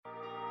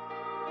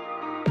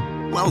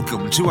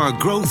Welcome to our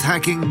Growth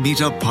Hacking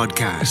Meetup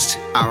podcast.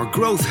 Our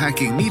Growth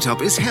Hacking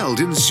Meetup is held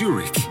in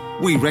Zurich.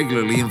 We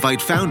regularly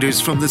invite founders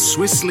from the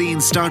Swiss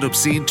lean startup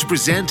scene to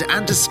present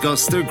and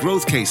discuss their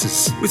growth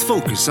cases, with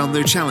focus on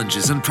their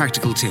challenges and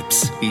practical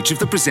tips. Each of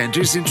the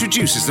presenters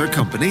introduces their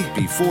company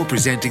before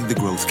presenting the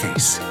growth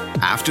case.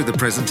 After the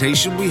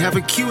presentation, we have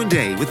a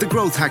Q&A with the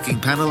growth hacking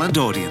panel and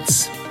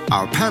audience.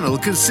 Our panel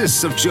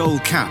consists of Joel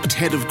Kapt,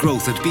 Head of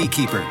Growth at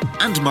Beekeeper,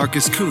 and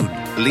Markus Kuhn,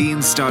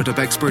 Lean Startup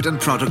Expert and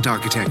Product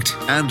Architect,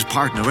 and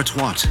Partner at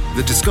What.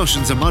 The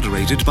discussions are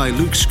moderated by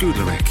Luke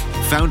Skudlarek,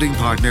 Founding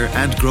Partner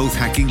and Growth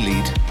Hacking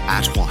Lead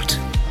at What.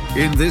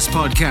 In this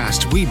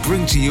podcast, we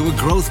bring to you a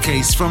growth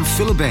case from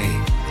Filabé,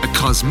 a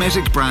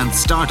cosmetic brand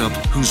startup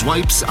whose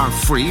wipes are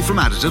free from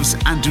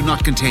additives and do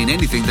not contain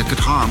anything that could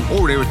harm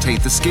or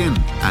irritate the skin,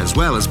 as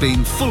well as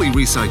being fully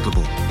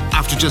recyclable.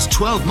 After just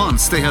 12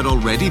 months, they had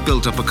already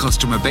built up a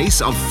customer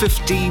base of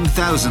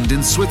 15,000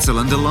 in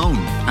Switzerland alone,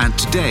 and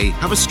today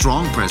have a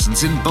strong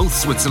presence in both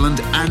Switzerland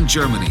and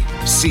Germany.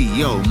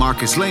 CEO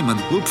Markus Lehmann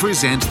will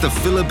present the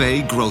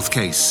Filabé growth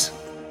case.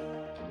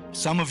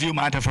 Some of you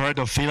might have heard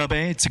of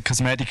Filabe. It's a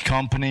cosmetic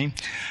company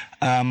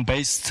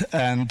based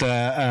in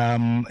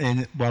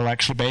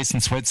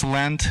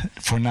Switzerland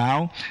for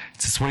now.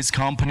 It's a Swiss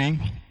company.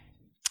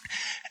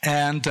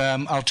 And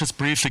I'll just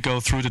briefly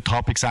go through the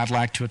topics I'd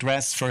like to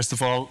address. First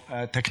of all,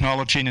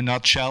 technology in a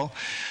nutshell.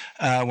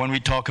 When we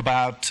talk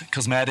about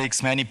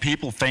cosmetics, many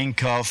people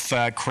think of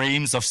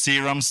creams, of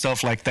serums,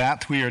 stuff like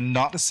that. We are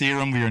not a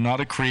serum, we are not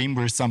a cream,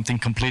 we're something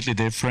completely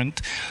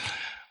different,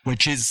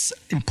 which is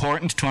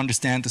important to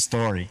understand the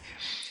story.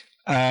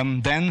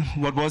 Then,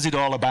 what was it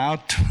all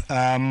about?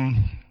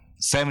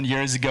 7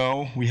 years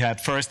ago, we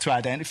had first to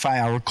identify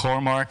our core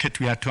market.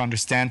 We had to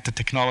understand the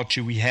technology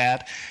we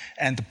had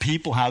and the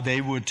people, how they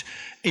would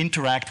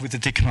interact with the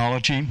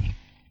technology.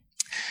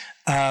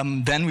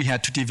 Then we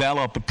had to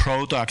develop a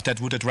product that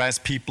would address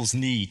people's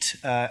need,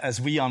 as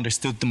we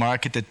understood the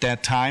market at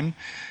that time.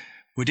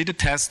 We did a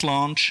test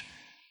launch.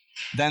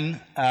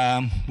 Then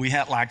we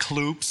had like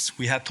loops.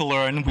 We had to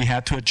learn. We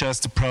had to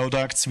adjust the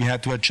products. We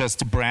had to adjust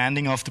the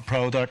branding of the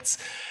products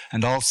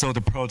and also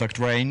the product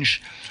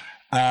range.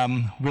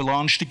 We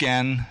launched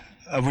again.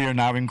 We are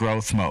now in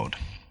growth mode.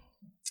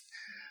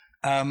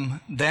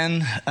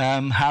 Then,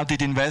 how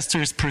did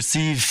investors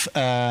perceive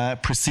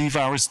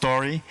our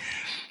story?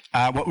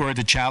 What were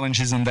the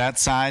challenges on that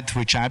side,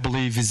 which I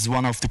believe is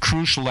one of the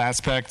crucial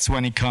aspects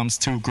when it comes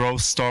to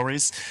growth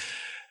stories.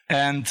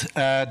 And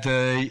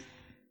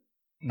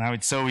now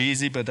it's so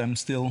easy, but I'm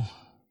still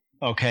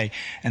okay.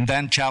 And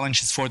then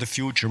challenges for the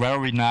future. Where are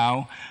we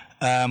now?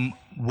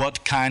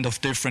 What kind of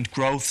different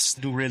growths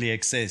do really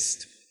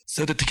exist?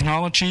 So the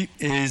technology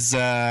is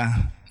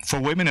for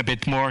women a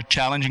bit more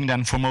challenging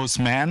than for most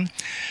men.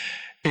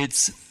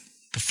 It's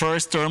the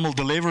first thermal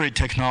delivery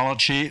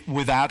technology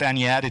without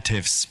any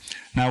additives.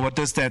 Now, what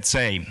does that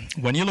say?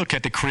 When you look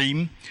at the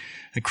cream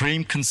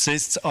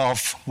consists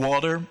of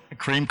water, a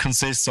cream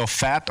consists of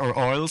fat or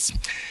oils,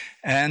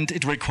 and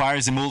it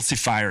requires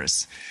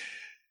emulsifiers.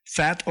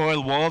 Fat,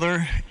 oil,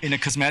 water in a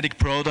cosmetic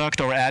product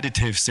or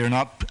additives, they're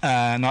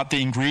not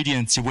the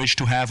ingredients you wish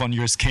to have on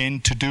your skin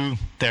to do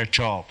their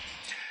job.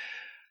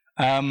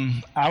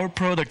 Our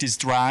product is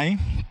dry.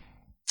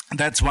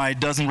 That's why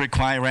it doesn't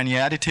require any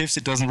additives.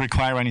 It doesn't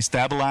require any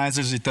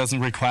stabilizers. It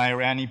doesn't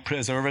require any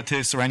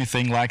preservatives or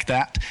anything like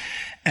that.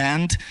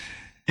 And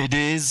it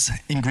is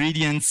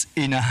ingredients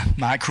in a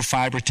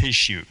microfiber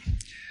tissue.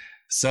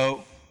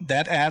 So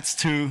that adds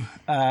to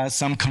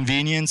some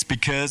convenience,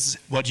 because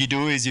what you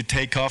do is you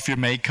take off your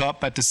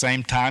makeup at the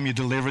same time you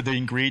deliver the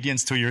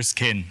ingredients to your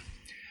skin.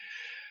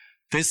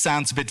 This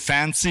sounds a bit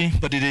fancy,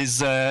 but it is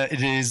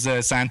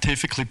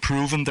scientifically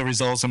proven. There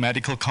is also a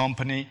medical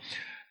company.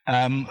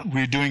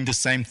 We're doing the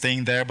same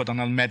thing there, but on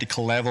a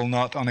medical level,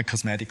 not on a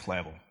cosmetic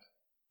level.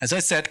 As I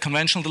said,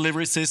 conventional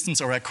delivery systems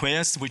are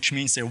aqueous, which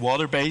means they're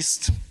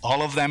water-based.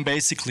 All of them,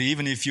 basically,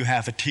 even if you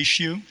have a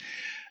tissue.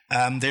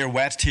 They're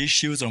wet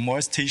tissues or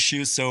moist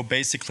tissues, so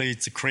basically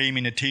it's a cream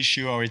in a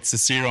tissue or it's a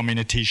serum in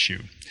a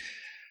tissue.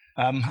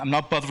 I'm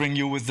not bothering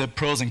you with the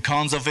pros and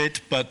cons of it,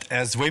 but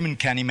as women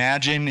can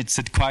imagine, it's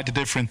quite a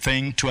different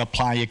thing to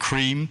apply a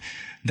cream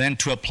than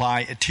to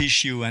apply a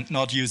tissue and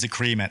not use a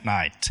cream at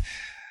night.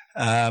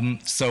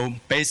 So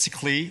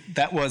basically,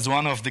 that was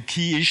one of the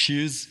key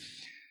issues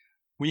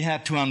we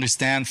had to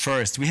understand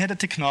first. We had a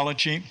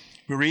technology.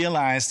 We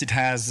realized it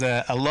has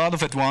a lot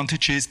of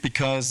advantages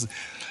because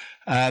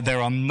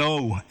there are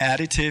no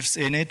additives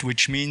in it,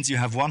 which means you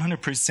have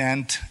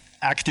 100%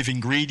 active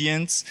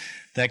ingredients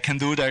that can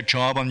do their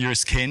job on your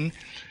skin,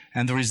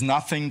 and there is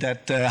nothing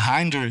that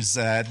hinders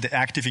the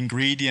active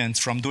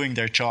ingredients from doing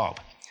their job.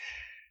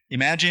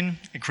 Imagine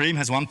a cream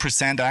has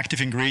 1%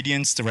 active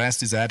ingredients, the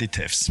rest is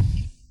additives.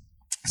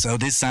 So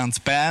this sounds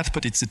bad,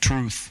 but it's the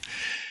truth.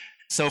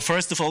 So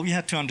first of all, we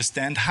had to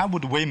understand how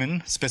would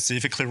women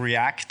specifically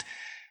react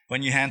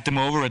when you hand them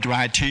over a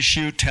dry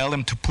tissue, tell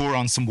them to pour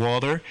on some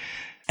water,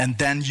 and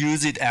then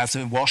use it as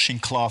a washing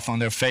cloth on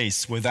their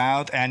face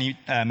without any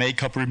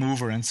makeup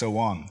remover and so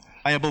on.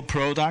 viable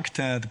product.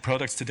 The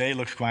products today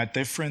look quite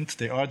different.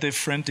 They are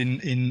different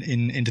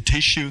in the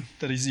tissue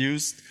that is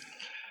used.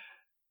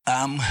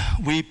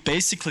 We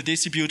basically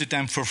distributed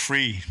them for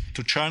free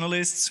to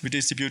journalists. We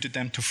distributed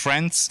them to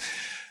friends,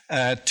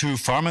 to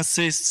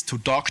pharmacists, to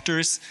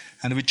doctors,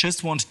 and we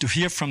just wanted to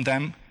hear from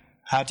them,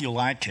 how do you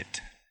like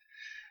it?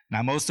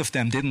 Now, most of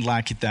them didn't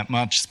like it that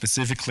much,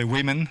 specifically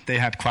women. They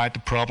had quite a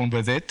problem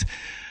with it,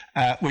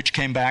 which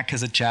came back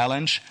as a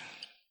challenge.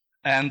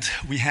 And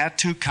we had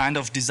to kind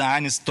of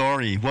design a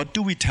story. What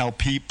do we tell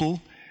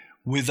people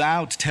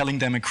without telling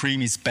them a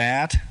cream is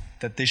bad,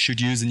 that they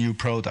should use a new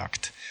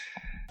product?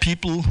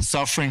 People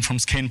suffering from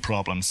skin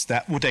problems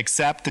that would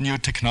accept the new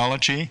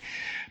technology,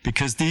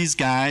 because these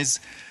guys,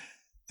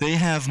 they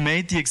have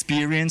made the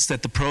experience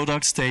that the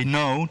products they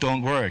know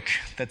don't work.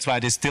 That's why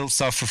they still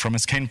suffer from a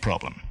skin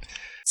problem.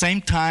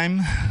 Same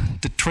time,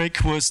 the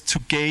trick was to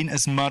gain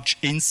as much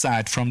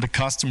insight from the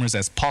customers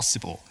as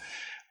possible,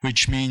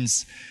 which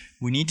means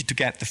we needed to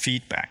get the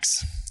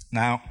feedbacks.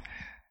 Now,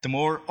 the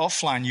more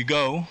offline you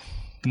go,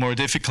 the more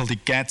difficult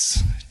it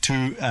gets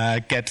to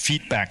get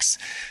feedbacks.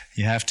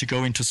 You have to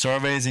go into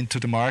surveys, into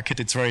the market.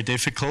 It's very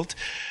difficult.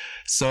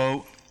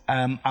 So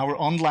our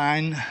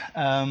online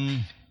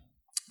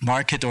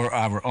market, or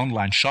our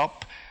online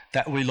shop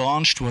that we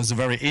launched, was a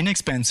very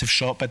inexpensive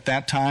shop at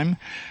that time.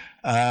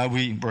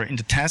 We were in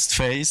the test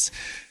phase,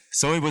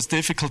 so it was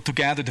difficult to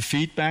gather the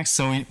feedback,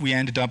 so we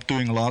ended up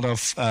doing a lot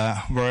of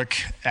work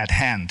at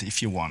hand,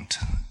 if you want.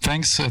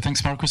 Thanks,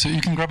 Markus.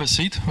 You can grab a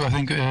seat, I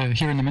think,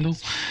 here in the middle,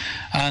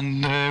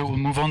 and we'll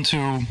move on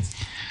to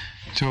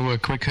a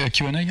quick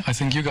Q&A. I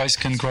think you guys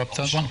can grab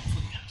that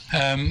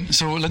one.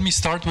 So let me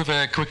start with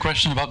a quick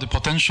question about the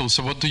potential.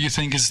 So what do you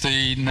think is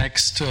the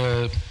next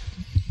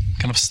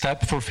kind of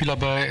step for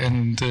Filabe,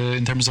 and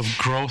in terms of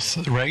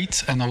growth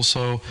rate and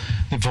also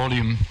the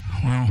volume?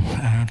 Well,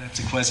 that's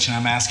a question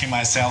I'm asking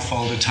myself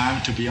all the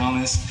time, to be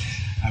honest.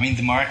 I mean,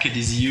 the market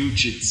is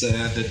huge. It's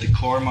the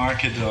core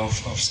market of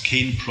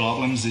skin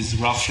problems is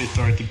roughly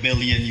 $30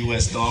 billion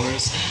US.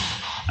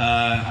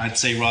 I'd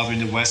say rather in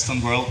the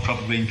Western world,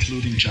 probably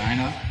including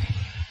China.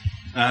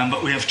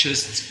 But we have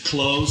just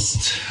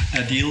closed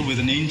a deal with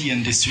an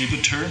Indian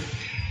distributor,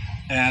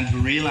 and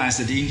we realized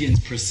that Indians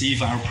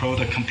perceive our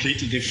product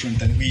completely different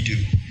than we do.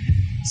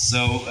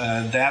 So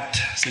that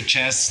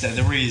suggests that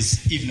there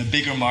is even a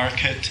bigger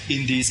market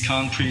in these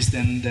countries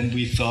than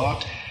we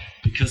thought,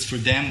 because for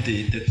them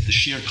the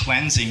sheer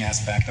cleansing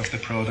aspect of the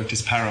product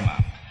is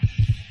paramount.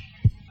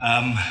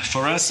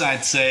 For us,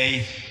 I'd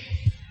say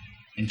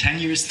in 10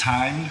 years'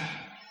 time,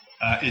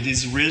 it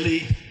is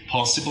really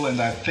possible, and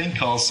I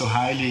think also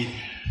highly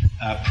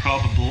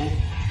probable,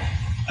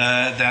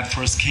 that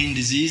for skin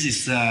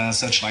diseases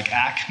such like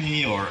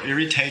acne or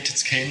irritated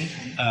skin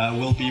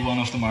will be one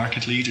of the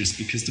market leaders,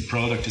 because the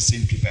product is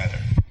simply better.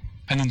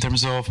 And in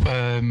terms of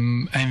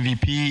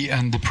MVP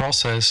and the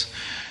process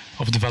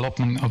of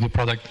development of the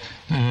product,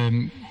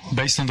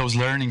 based on those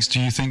learnings, do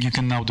you think you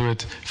can now do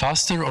it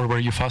faster, or were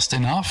you fast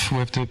enough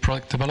with the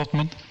product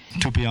development?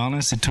 To be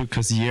honest, it took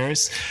us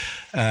years,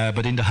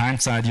 but in the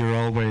hindsight, you're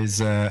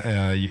always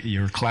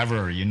you're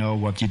clever. You know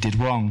what you did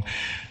wrong.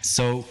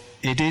 So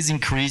it is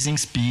increasing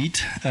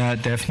speed,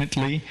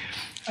 definitely,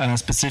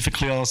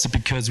 specifically also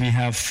because we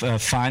have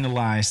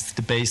finalized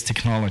the base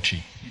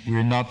technology.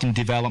 We're not in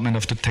development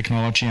of the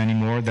technology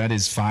anymore. That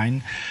is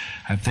fine.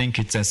 I think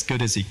it's as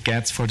good as it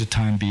gets for the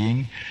time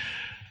being.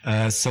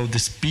 So the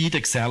speed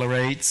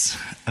accelerates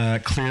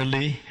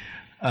clearly.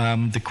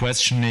 The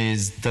question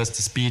is, does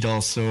the speed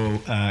also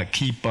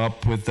keep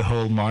up with the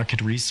whole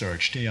market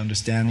research, the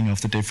understanding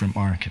of the different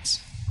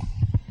markets?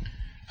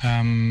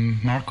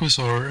 Markus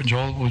or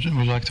Joel, would you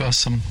like to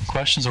ask some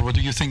questions? Or what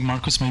do you think,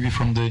 Markus, maybe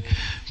from the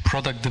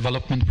product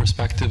development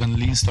perspective and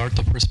lean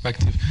startup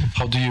perspective,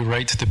 how do you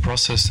rate the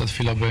process that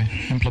Filabe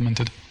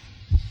implemented?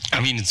 I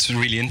mean, it's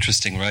really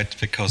interesting, right?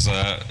 Because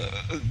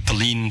the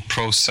lean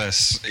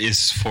process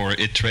is for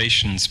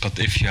iterations, but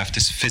if you have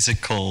these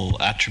physical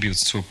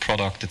attributes to a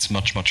product, it's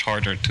much, much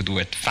harder to do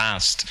it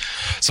fast.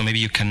 So maybe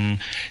you can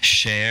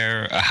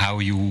share how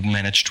you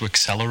managed to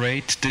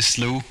accelerate this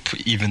loop,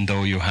 even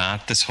though you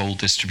had this whole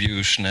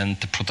distribution and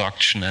the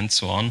production and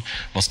so on.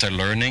 Was there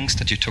learnings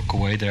that you took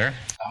away there?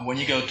 When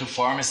you go to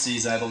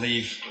pharmacies, I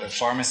believe a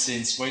pharmacy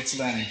in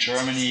Switzerland, in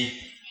Germany,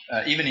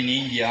 even in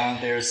India,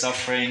 they're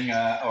suffering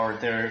or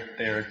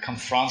they're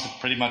confronted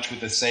pretty much with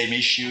the same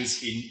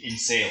issues in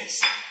sales.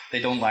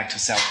 They don't like to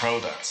sell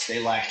products. They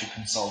like to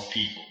consult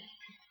people.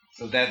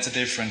 So that's a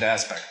different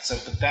aspect. So,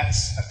 but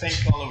that's, I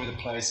think, all over the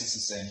place it's the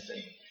same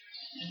thing.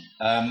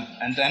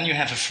 And then you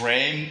have a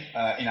frame,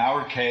 in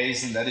our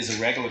case, and that is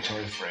a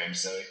regulatory frame.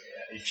 So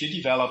if you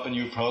develop a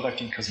new product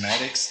in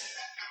cosmetics,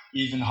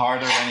 even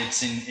harder when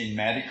it's in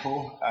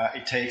medical.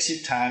 It takes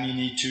you time. You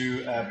need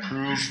to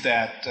prove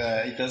that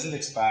it doesn't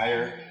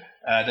expire,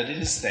 that it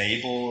is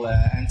stable,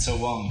 and so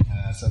on.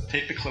 So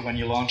typically when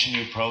you launch a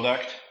new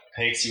product,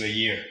 it takes you a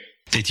year.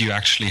 Did you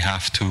actually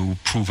have to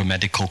prove a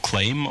medical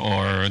claim,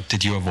 or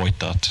did you avoid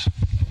that?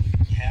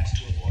 We had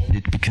to avoid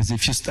it because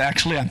if you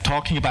actually, I'm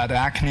talking about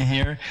acne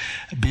here,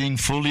 being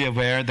fully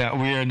aware that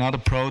we are not a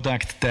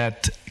product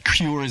that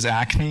cures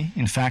acne.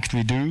 In fact,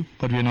 we do,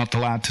 but we're not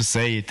allowed to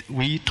say it.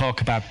 We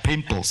talk about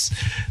pimples.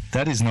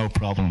 That is no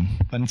problem.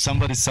 When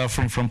somebody's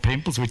suffering from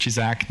pimples, which is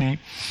acne,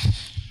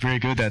 very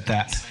good at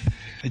that.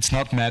 It's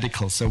not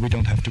medical, so we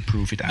don't have to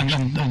prove it,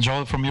 actually. And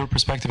Joel, from your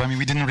perspective, I mean,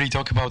 we didn't really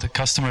talk about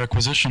customer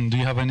acquisition. Do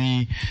you have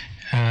any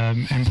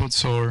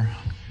inputs or?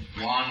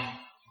 One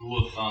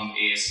rule of thumb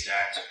is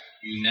that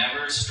you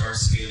never start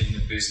scaling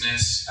the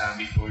business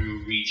before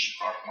you reach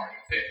product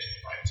market fit,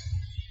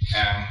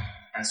 right?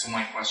 And so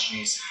my question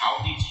is,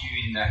 how did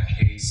you, in that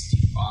case,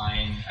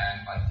 define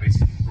and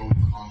basically grow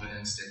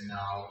confidence that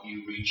now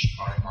you reach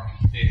product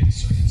market fit,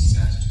 so it's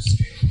set to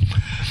scale?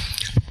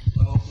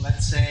 Well,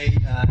 let's say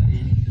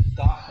in the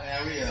DACH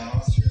area,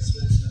 Austria,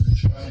 Switzerland, and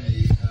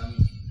Germany,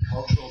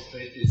 cultural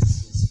fit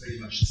is pretty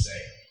much the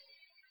same.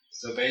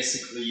 So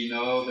basically,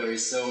 there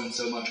is so and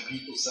so much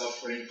people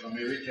suffering from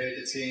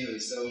irritated skin, there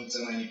is so and so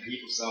many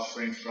people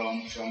suffering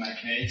from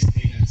acneic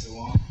skin, and so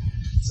on.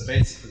 So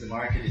basically, the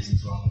market is in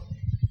front of you.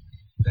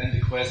 Then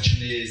the question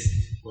is,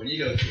 when you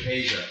go to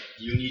Asia,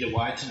 do you need a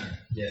whitener?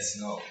 Yes,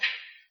 no,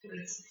 for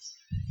instance.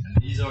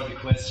 And these are the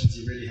questions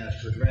you really have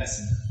to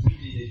address. And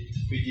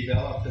we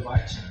developed the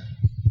whitener.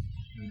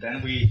 And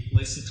then we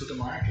listen to the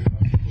market, how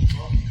people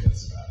talking to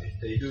us about it.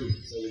 They do,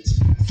 so it's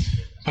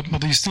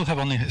But you still have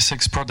only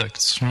 6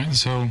 products, right?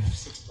 So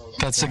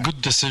that's a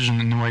good decision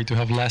in a way to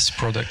have less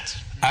products.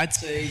 I'd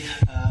say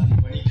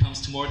when it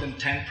comes to more than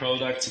 10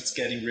 products, it's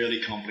getting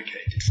really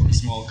complicated for a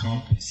small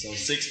company. So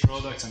 6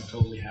 products, I'm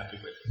totally happy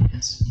with.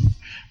 Yes.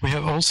 We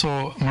have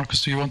also,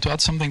 Markus, do you want to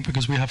add something?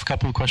 Because we have a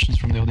couple of questions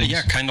from the audience.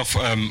 Yeah, kind of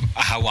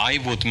how I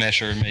would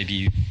measure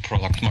maybe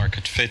product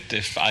market fit,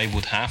 if I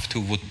would have to,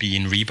 would be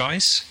in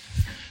rebuys.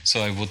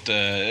 So I would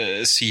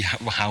see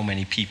how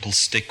many people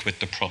stick with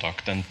the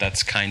product, and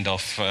that's kind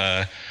of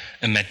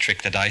a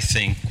metric that I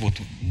think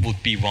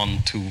would be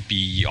one to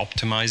be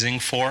optimizing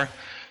for,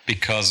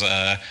 because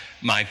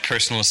my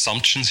personal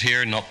assumptions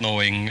here, not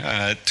knowing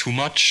too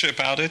much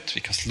about it,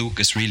 because Luke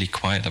is really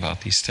quiet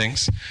about these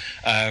things,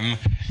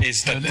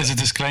 is that... As a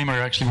disclaimer,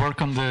 I actually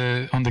work on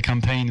the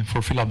campaign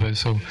for Filabe,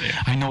 so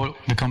yeah. I know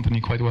the company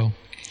quite well.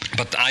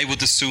 But I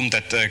would assume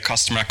that the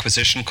customer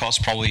acquisition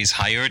cost probably is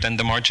higher than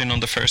the margin on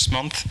the first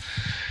month.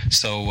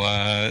 So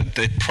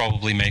it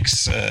probably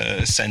makes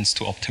sense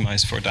to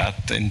optimize for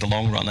that in the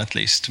long run, at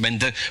least, when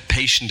the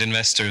patient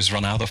investors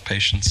run out of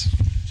patience.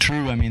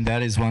 True. I mean,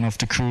 that is one of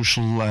the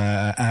crucial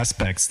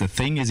aspects. The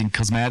thing is, in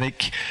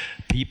cosmetic,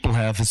 people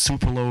have a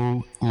super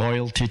low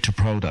loyalty to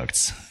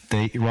products.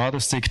 They rather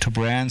stick to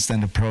brands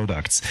than the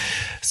products.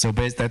 So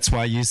that's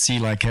why you see,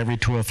 like, every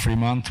 2 or 3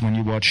 months when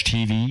you watch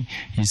TV,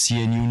 you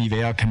see a new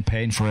Nivea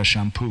campaign for a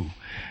shampoo.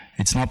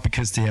 It's not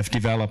because they have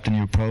developed a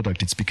new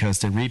product. It's because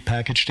they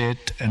repackaged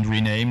it and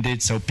renamed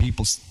it, so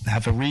people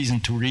have a reason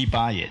to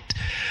rebuy it.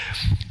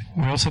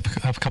 We also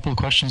have a couple of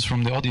questions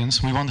from the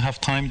audience. We won't have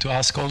time to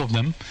ask all of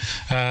them.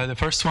 The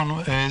first one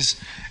is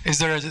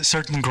there a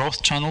certain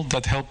growth channel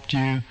that helped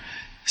you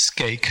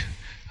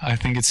I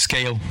think it's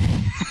scale.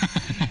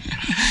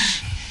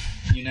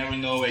 You never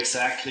know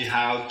exactly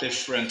how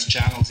different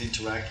channels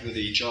interact with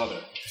each other.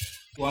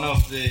 One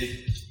of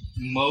the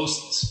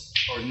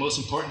most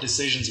important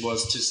decisions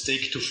was to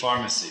stick to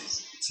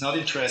pharmacies. It's not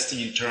interesting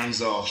in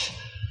terms of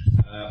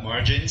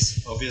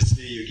margins.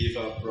 Obviously, you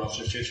give up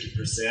roughly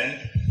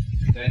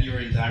 50%. Then you're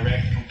in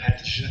direct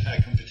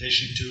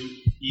competition to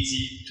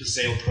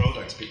easy-to-sale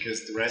products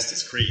because the rest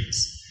is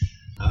creams.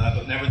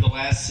 But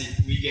nevertheless,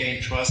 we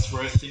gained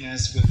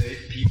trustworthiness with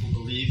it. People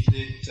believed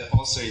it.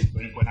 Also,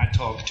 when I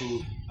talk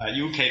to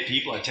UK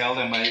people, I tell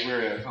them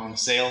we're on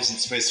sales in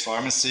Swiss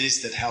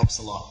pharmacies. That helps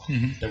a lot.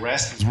 Mm-hmm. The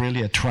rest was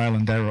really a trial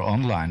and error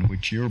online,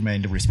 which you're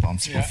mainly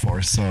responsible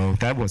for. So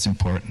that was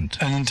important.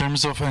 And in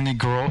terms of any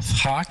growth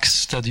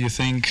hacks that you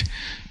think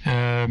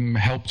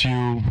helped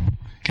you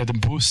get a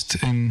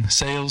boost in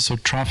sales or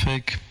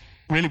traffic?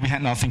 Really, we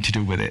had nothing to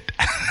do with it.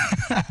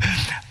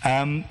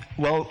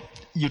 Well,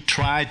 you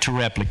try to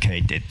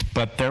replicate it,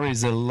 but there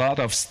is a lot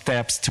of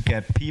steps to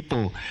get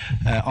people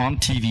on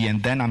TV,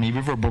 and then, we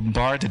were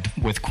bombarded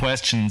with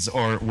questions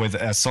or with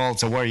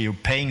assaults. So were you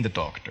paying the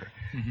doctor?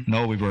 Mm-hmm.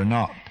 No, we were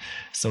not.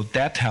 So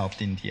that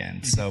helped in the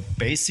end. Mm-hmm. So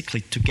basically,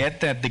 to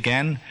get that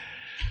again,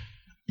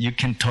 you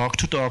can talk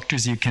to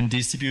doctors, you can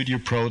distribute your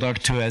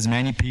product to as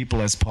many people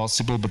as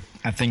possible, but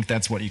I think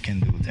that's what you can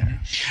do there.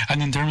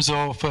 And in terms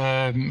of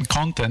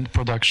content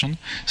production,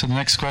 so the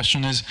next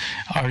question is,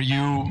 are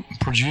you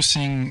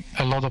producing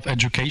a lot of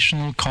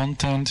educational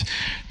content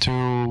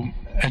to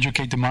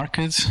educate the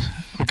market?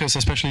 Because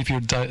especially if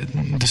you're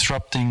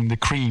disrupting the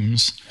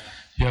creams,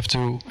 you have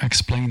to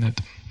explain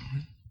it.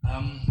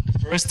 The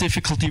first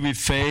difficulty we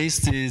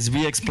faced is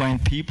we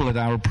explained people that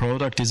our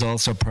product is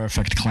also a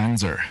perfect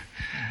cleanser.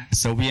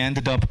 So we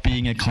ended up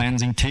being a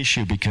cleansing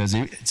tissue because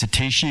it's a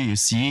tissue, you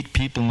see it,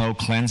 people know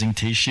cleansing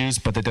tissues,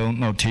 but they don't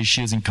know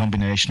tissues in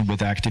combination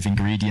with active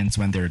ingredients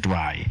when they're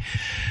dry.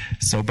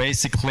 So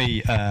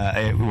basically,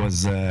 it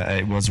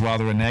was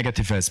rather a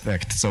negative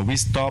aspect. So we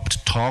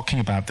stopped talking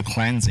about the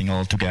cleansing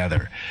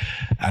altogether.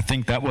 I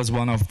think that was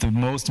one of the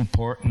most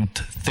important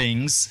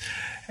things.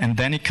 And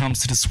then it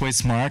comes to the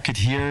Swiss market.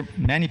 Here,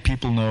 many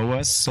people know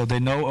us, so they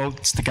know, oh,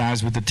 it's the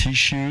guys with the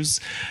tissues.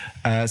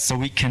 So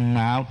we can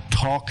now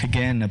talk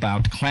again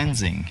about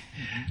cleansing.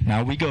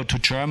 Now we go to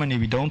Germany,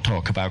 we don't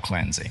talk about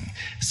cleansing.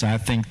 So I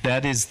think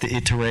that is the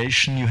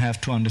iteration you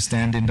have to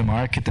understand in the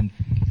market. And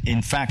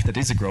in fact, that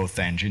is a growth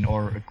engine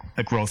or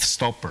a growth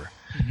stopper.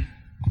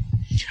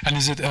 And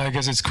is it? I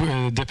guess it's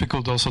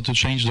difficult also to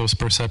change those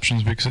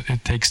perceptions because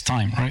it takes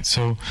time, right?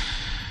 So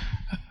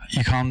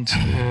you can't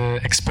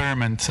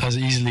experiment as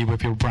easily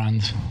with your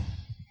brand.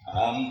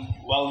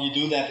 Well, you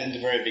do that in the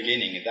very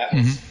beginning. And that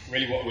was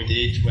really what we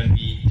did when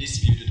we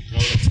distributed the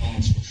products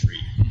almost for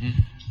free.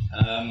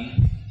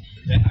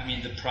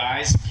 The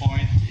price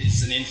point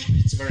is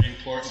it's a very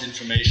important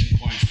information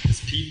point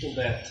because people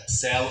that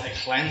sell a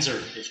cleanser,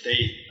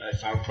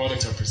 if our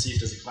products are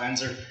perceived as a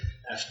cleanser,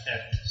 at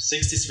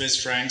 60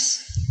 Swiss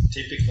francs,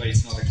 typically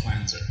it's not a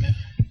cleanser.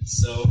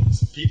 So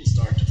people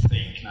start to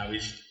think, now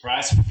if the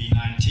price would be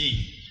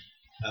 19,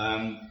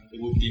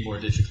 it would be more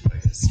difficult, I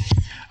guess.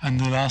 And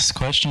the last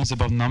question is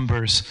about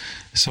numbers.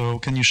 So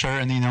can you share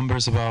any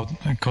numbers about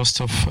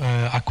cost of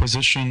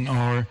acquisition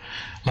or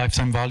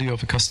lifetime value of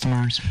the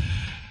customers?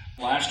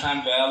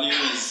 Lifetime value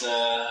is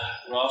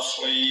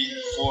roughly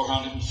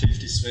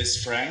 450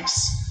 Swiss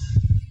francs.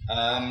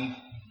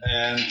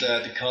 And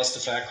the cost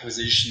of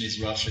acquisition is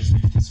roughly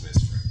 50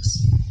 Swiss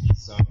francs.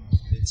 So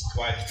it's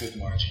quite a good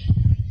margin.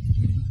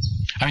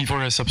 I mean,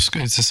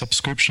 it's a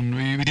subscription.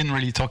 We didn't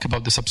really talk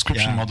about the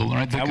subscription model,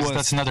 right? Because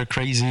that's another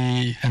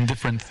crazy and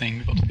different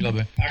thing about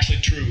Filabe. Actually,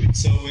 true.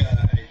 It's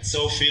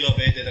so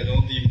Filabe that I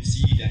don't even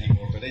see it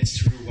anymore. But it's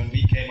true. When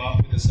we came up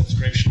with the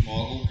subscription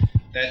model,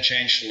 that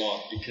changed a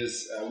lot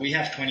because we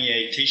have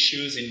 28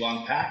 tissues in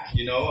one pack.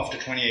 After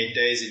 28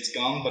 days it's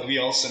gone. But we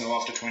also know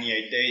after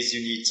 28 days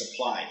you need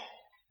supply.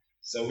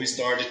 So we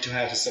started to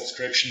have a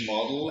subscription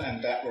model,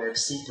 and that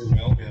works super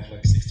well. We have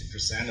like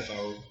 60% of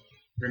our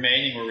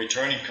remaining or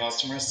returning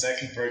customers,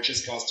 second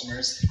purchase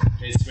customers,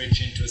 they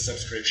switch into a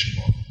subscription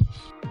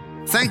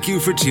model. Thank you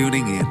for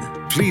tuning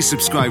in. Please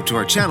subscribe to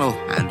our channel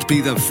and be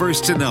the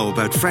first to know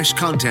about fresh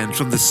content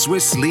from the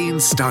Swiss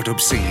lean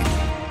startup scene.